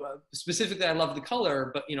 you know, specifically, I love the color,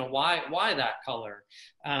 but you know, why that color?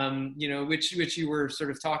 You know, which you were sort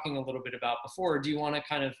of talking a little bit about before. Do you want to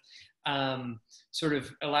kind of sort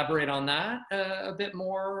of elaborate on that a bit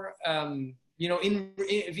more? You know, in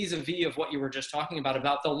vis-a-vis of what you were just talking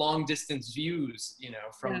about the long distance views, you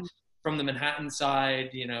know, from the Manhattan side,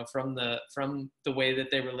 you know, from the way that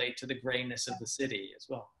they relate to the grayness of the city as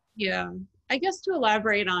well. Yeah. I guess to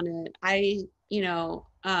elaborate on it, I, you know,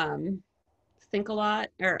 think a lot,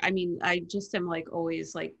 or I mean, I just am like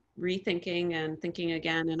always like rethinking and thinking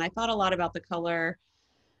again. And I thought a lot about the color.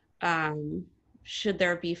 Um, should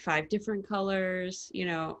there be 5 different colors, you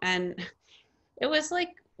know? And it was like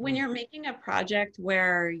when you're making a project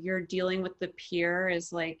where you're dealing with the pier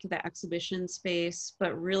is like the exhibition space,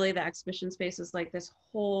 but really the exhibition space is like this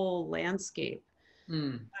whole landscape.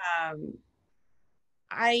 Mm.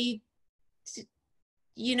 I,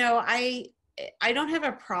 you know, I don't have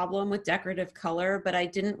a problem with decorative color, but I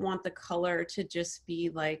didn't want the color to just be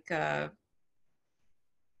like I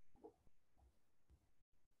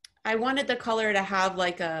wanted the color to have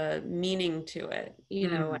like a meaning to it, you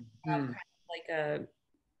know, and have kind of like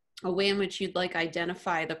a way in which you'd like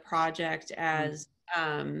identify the project as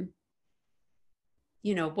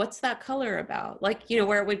you know, what's that color about? Like, you know,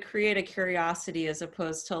 where it would create a curiosity as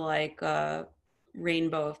opposed to like a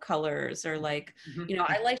rainbow of colors, or like, you know,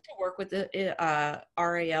 I like to work with the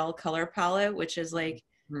RAL color palette, which is like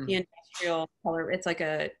the industrial color. It's like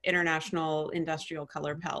a international industrial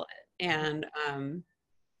color palette. And,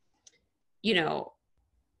 you know,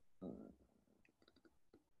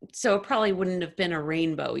 so it probably wouldn't have been a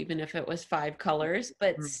rainbow, even if it was 5 colors,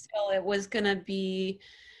 but still it was going to be,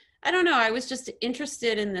 I don't know. I was just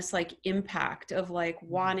interested in this like impact of like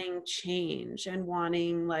wanting change and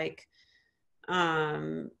wanting like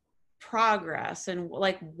progress and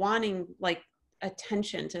like wanting like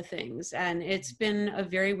attention to things. And it's been a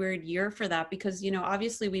very weird year for that because, you know,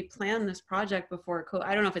 obviously we planned this project before COVID.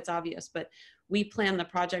 I don't know if it's obvious, but we planned the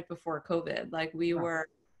project before COVID. Like we were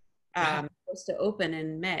supposed to open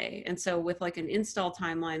in May. And so with like an install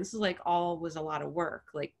timeline, this is like all was a lot of work.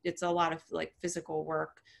 Like it's a lot of like physical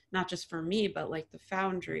work, not just for me, but like the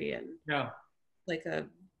foundry and like a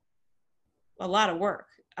lot of work.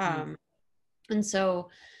 And so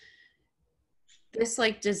this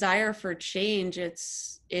like desire for change,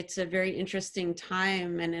 it's a very interesting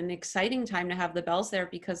time and an exciting time to have the bells there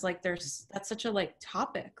because like that's such a like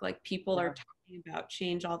topic. Like people are talking about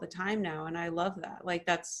change all the time now. And I love that. Like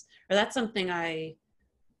that's something I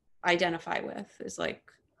identify with, is like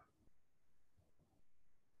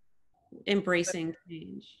embracing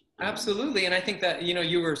change. Absolutely. And I think that, you know,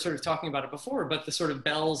 you were sort of talking about it before, but the sort of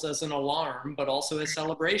bells as an alarm, but also as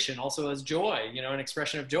celebration, also as joy, you know, an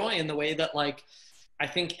expression of joy in the way that like, I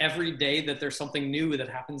think every day that there's something new that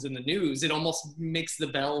happens in the news, it almost makes the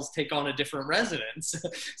bells take on a different resonance,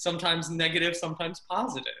 sometimes negative, sometimes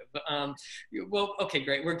positive. Well, okay,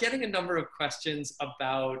 great. We're getting a number of questions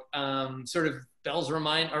about sort of bells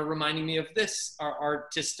are reminding me of this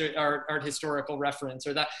art historical reference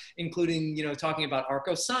or that, including, you know, talking about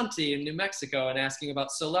Arco Santi in New Mexico and asking about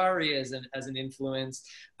Solari as an influence,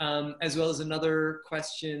 as well as another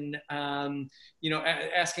question, you know,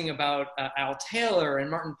 asking about Al Taylor and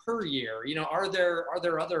Martin Puryear. You know, are there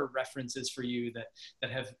other references for you that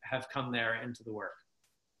have come there into the work?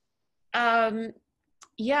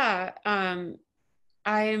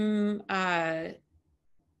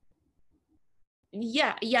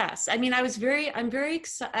 Yeah, yes. I mean, I'm very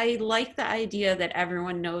excited. I like the idea that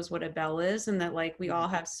everyone knows what a bell is and that like we all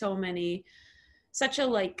have such a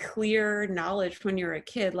like clear knowledge when you're a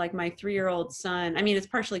kid. Like my 3-year-old son, I mean, it's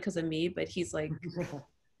partially because of me, but he's like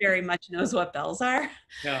very much knows what bells are.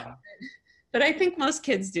 Yeah. But I think most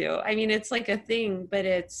kids do. I mean, it's like a thing, but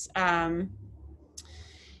it's,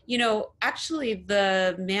 you know, actually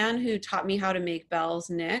the man who taught me how to make bells,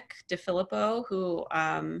 Nick DeFilippo, who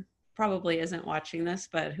probably isn't watching this,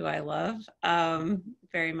 but who I love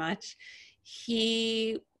very much.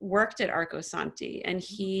 He worked at Arco Santi and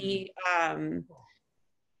he,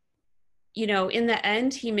 you know, in the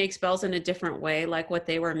end, he makes bells in a different way. Like what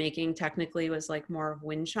they were making technically was like more of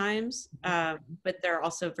wind chimes, but they're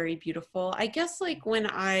also very beautiful. I guess like when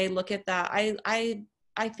I look at that, I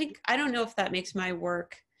think, I don't know if that makes my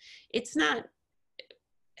work, it's not,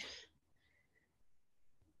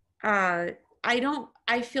 I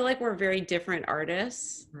feel like we're very different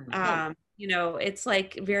artists. You know, it's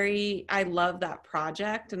like I love that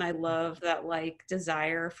project and I love that like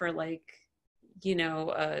desire for like, you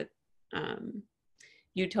know, a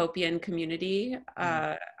utopian community.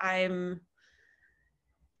 I'm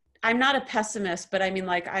not a pessimist, but I mean,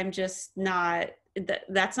 like, I'm just not,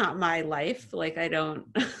 that's not my life. Like, I don't,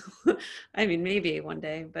 I mean, maybe one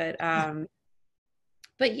day, but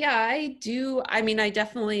yeah, I do. I mean, I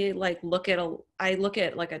definitely like I look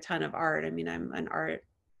at like a ton of art. I mean, I'm an art,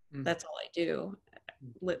 that's all I do,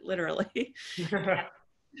 literally.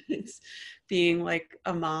 It's being like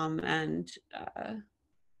a mom and,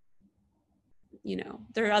 you know,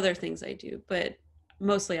 there are other things I do, but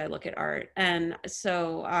mostly I look at art. And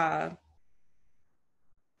so,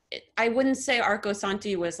 I wouldn't say Arco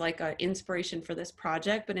Santi was like an inspiration for this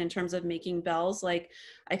project, but in terms of making bells, like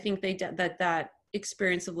I think that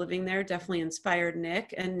experience of living there definitely inspired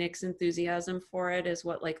Nick, and Nick's enthusiasm for it is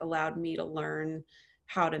what like allowed me to learn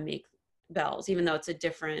how to make bells, even though it's a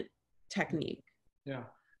different technique. Yeah.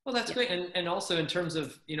 Well, that's great. And also in terms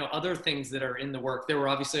of, you know, other things that are in the work, there were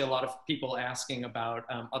obviously a lot of people asking about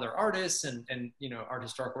other artists and, you know, art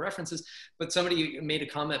historical references, but somebody made a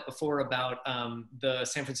comment before about the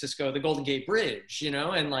San Francisco, the Golden Gate Bridge, you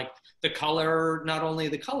know, and like the color, not only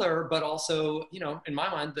the color, but also, you know, in my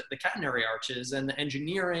mind, the catenary arches and the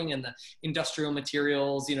engineering and the industrial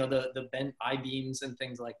materials, you know, the bent I-beams and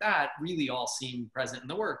things like that really all seem present in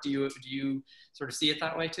the work. Do you sort of see it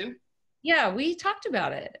that way too? Yeah, we talked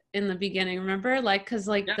about it in the beginning, remember? Like, cause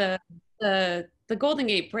like the Golden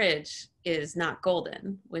Gate Bridge is not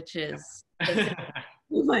golden, which is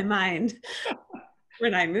blew my mind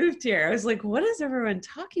when I moved here. I was like, what is everyone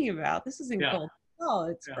talking about? This isn't gold. Oh,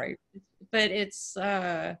 it's bright. But it's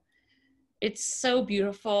so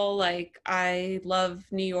beautiful. Like I love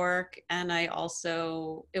New York, and I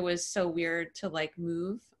also, it was so weird to like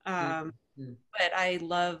move. But I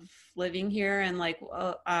love living here, and like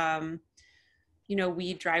you know,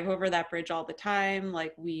 we drive over that bridge all the time.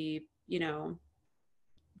 Like we, you know,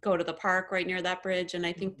 go to the park right near that bridge. And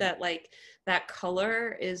I think that like that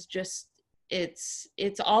color is just, it's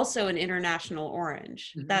also an international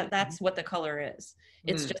orange. That's what the color is.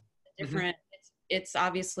 It's just different. It's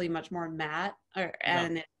obviously much more matte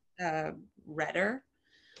and redder.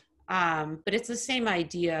 But it's the same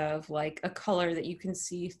idea of like a color that you can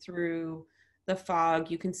see through the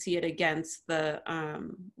fog. You can see it against the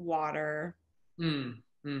water.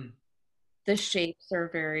 The shapes are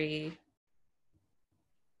very,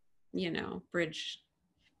 you know, bridge.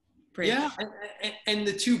 Yeah, and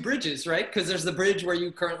the two bridges, right? Because there's the bridge where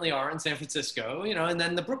you currently are in San Francisco, you know, and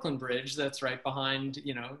then the Brooklyn Bridge that's right behind,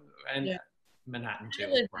 you know, and Manhattan too. I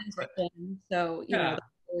live in Brooklyn, so you know,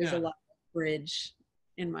 there's a lot of bridge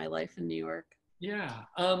in my life in New York. Yeah.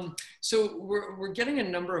 So we're getting a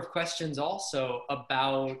number of questions also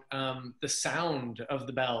about the sound of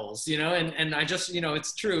the bells, you know, and I just, you know,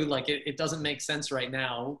 it's true, like it doesn't make sense right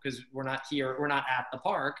now because we're not here, we're not at the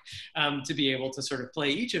park to be able to sort of play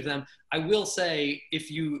each of them. I will say,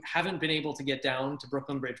 if you haven't been able to get down to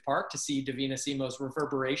Brooklyn Bridge Park to see Davina Semo's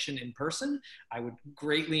Reverberation in person, I would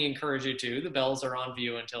greatly encourage you to. The bells are on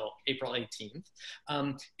view until April 18th.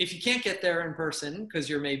 If you can't get there in person because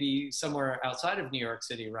you're maybe somewhere outside of New York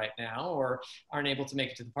City right now or aren't able to make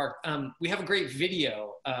it to the park, we have a great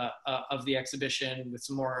video of the exhibition with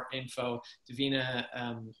some more info. Davina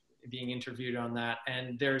being interviewed on that,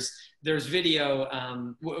 and there's video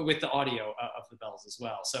with the audio of the bells as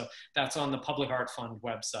well. So that's on the Public Art Fund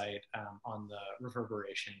website on the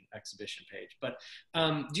Reverberation exhibition page. But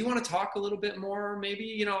do you want to talk a little bit more, maybe,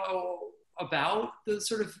 you know, about the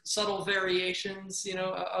sort of subtle variations, you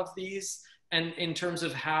know, of these, and in terms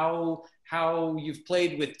of how you've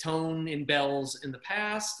played with tone in bells in the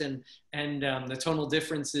past, and the tonal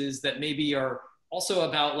differences that maybe are also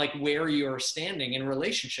about like where you're standing in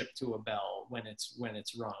relationship to a bell when it's rung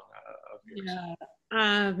of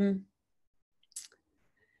yours.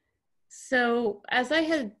 So as I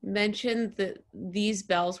had mentioned, that these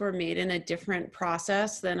bells were made in a different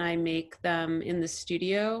process than I make them in the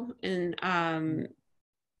studio, and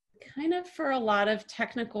kind of for a lot of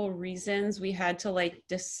technical reasons, we had to like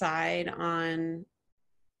decide on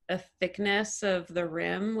a thickness of the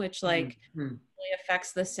rim, which like really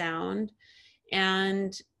affects the sound.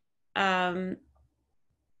 And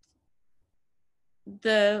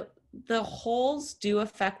the holes do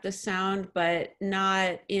affect the sound, but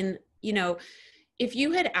not in, you know, if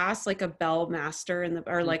you had asked like a bell master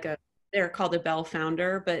or like they're called a bell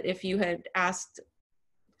founder, but if you had asked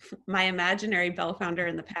my imaginary bell founder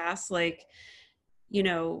in the past, like, you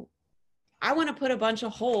know, I want to put a bunch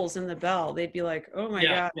of holes in the bell, they'd be like, oh my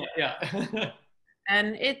God. Yeah.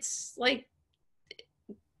 And it's like,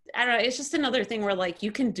 I don't know, it's just another thing where like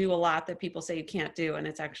you can do a lot that people say you can't do, and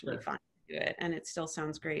it's actually fun to do it, and it still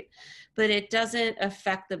sounds great, but it doesn't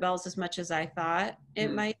affect the bells as much as I thought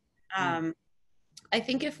it might. I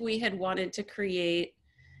think if we had wanted to create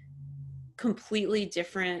completely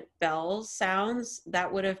different bell sounds,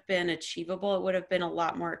 that would have been achievable. It would have been a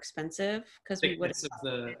lot more expensive because we would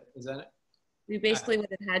have, is that it? We basically would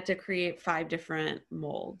have had to create 5 different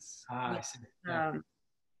molds. I see.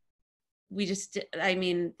 We just, I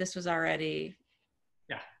mean, this was already.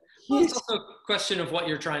 Yeah. Well, it's also a question of what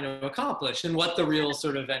you're trying to accomplish and what the real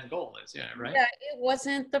sort of end goal is. Yeah, right? Yeah, it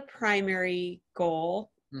wasn't the primary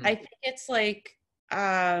goal. I think it's like,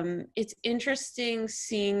 it's interesting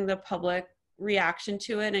seeing the public reaction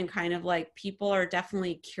to it, and kind of like people are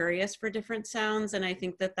definitely curious for different sounds. And I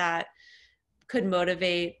think that that could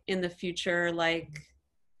motivate in the future, like,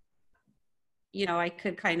 you know, I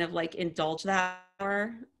could kind of like indulge that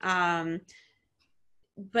more.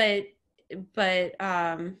 But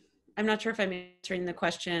I'm not sure if I'm answering the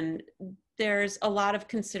question. There's a lot of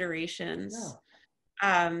considerations.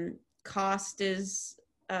 Yeah. Cost is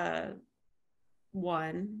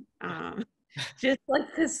one. Just like,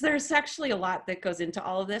 because there's actually a lot that goes into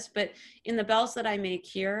all of this. But in the bells that I make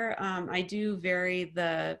here, I do vary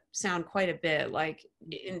the sound quite a bit, like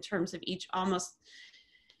in terms of each, almost,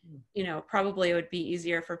 you know, probably it would be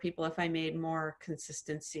easier for people if I made more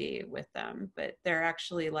consistency with them, but they're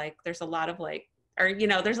actually like, there's a lot of like, or, you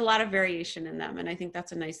know, there's a lot of variation in them. And I think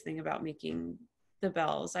that's a nice thing about making the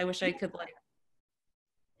bells. I wish I could like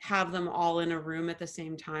have them all in a room at the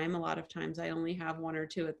same time. A lot of times I only have one or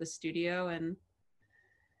two at the studio, and,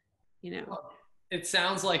 you know. Well, it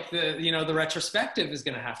sounds like the, you know, the retrospective is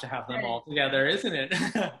going to have them all together, isn't it?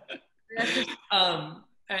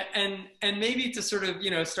 And maybe to sort of, you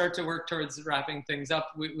know, start to work towards wrapping things up,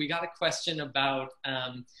 we got a question about,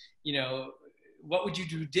 you know, what would you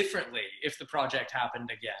do differently if the project happened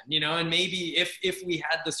again? You know, and maybe if we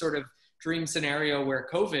had the sort of dream scenario where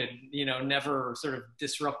COVID, you know, never sort of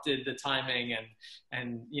disrupted the timing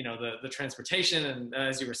and you know, the transportation, and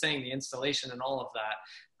as you were saying, the installation and all of that.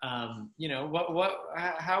 You know,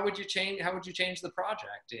 how would you change the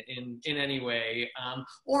project in any way?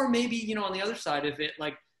 Or maybe, you know, on the other side of it,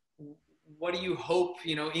 like, what do you hope,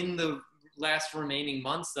 you know, in the last remaining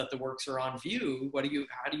months that the works are on view,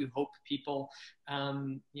 how do you hope people,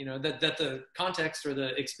 you know, that the context or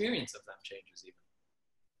the experience of them changes even?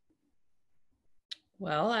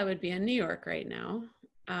 Well, I would be in New York right now.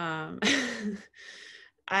 We'd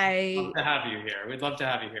love to have you here. We'd love to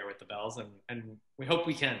have you here with the bells, and we hope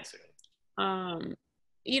we can soon.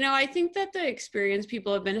 You know, I think that the experience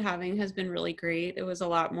people have been having has been really great. It was a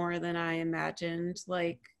lot more than I imagined.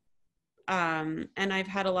 Like, and I've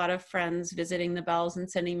had a lot of friends visiting the bells and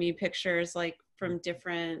sending me pictures, like from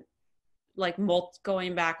different, like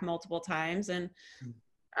going back multiple times. And,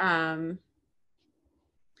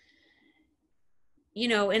 you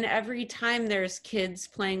know, and every time there's kids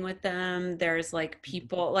playing with them, there's like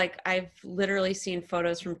people, like I've literally seen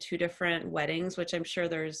photos from 2 different weddings, which I'm sure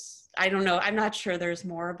there's, I don't know, I'm not sure there's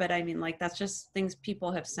more, but I mean, like, that's just things people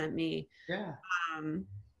have sent me. Yeah.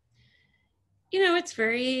 You know, it's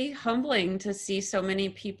very humbling to see so many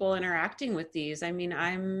people interacting with these. I mean,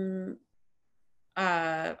 I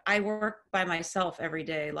work by myself every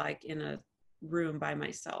day, like in a room by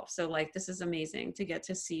myself. So like, this is amazing to get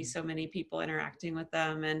to see so many people interacting with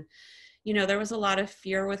them. And, you know, there was a lot of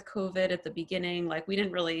fear with COVID at the beginning. Like, we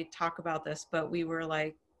didn't really talk about this, but we were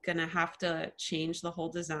like gonna have to change the whole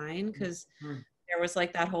design, because there was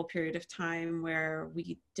like that whole period of time where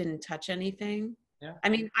we didn't touch anything. Yeah. I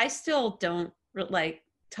mean, I still don't like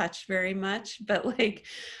touch very much, but like,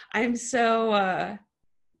 I'm so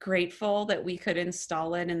grateful that we could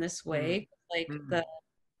install it in this way. Like the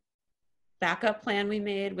backup plan we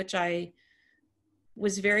made, which I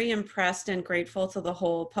was very impressed and grateful to the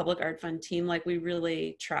whole Public Art Fund team. Like, we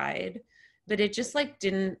really tried, but it just like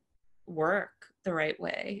didn't work the right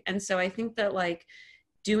way. And so I think that like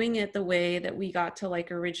doing it the way that we got to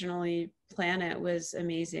like originally plan it was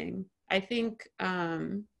amazing. I think,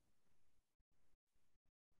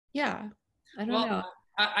 yeah, I don't know.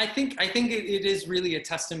 I think it is really a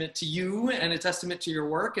testament to you, and a testament to your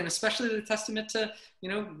work, and especially a testament to, you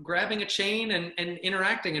know, grabbing a chain and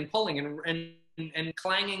interacting and pulling and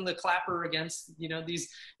clanging the clapper against, you know, these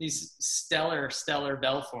stellar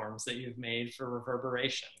bell forms that you've made for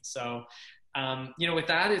Reverberation. So, you know, with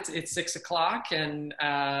that, it's 6 o'clock, and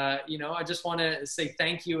you know, I just want to say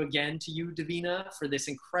thank you again to you, Davina, for this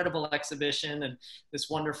incredible exhibition and this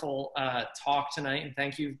wonderful talk tonight. And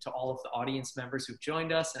thank you to all of the audience members who've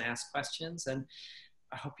joined us and asked questions. And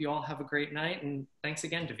I hope you all have a great night. And thanks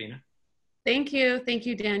again, Davina. Thank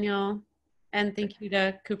you, Daniel, and thank you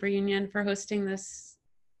to Cooper Union for hosting this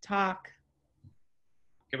talk.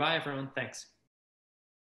 Goodbye, everyone. Thanks.